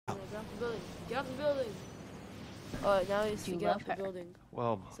Get off the building. Alright, now he's to You get love off the her. building.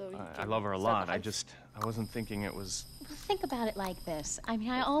 Well, So I love her a lot. I wasn't thinking it was... Well, think about it like this. I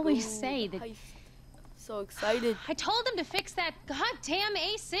mean, I always say that... Heist. So excited. I told him to fix that goddamn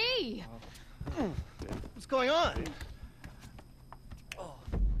AC! What's going on?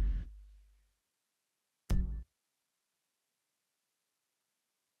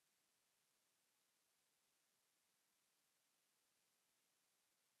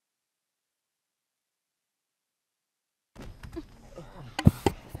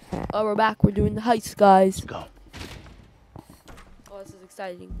 Oh, we're back. We're doing the heist, guys. Let's go. Oh, this is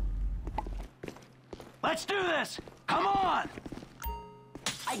exciting. Let's do this! Come on!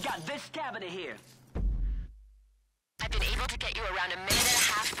 I got this cabinet here. I've been able to get you around a minute and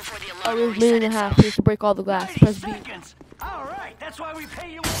a half before the Oh, alarm we will have a minute reset and a half. itself. We have to break all the glass. 90 Press B. seconds! Alright, that's why we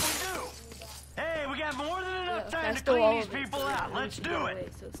pay you what we do! Hey, we got more than enough Yeah, time to steal clean all these of it. people So out. Let's do it!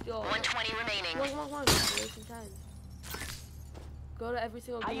 Wait, so steal all of it. 120 remaining. Come on. We're wasting time. Go to every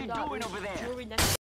single How you green dot. doing over there? Jewelry next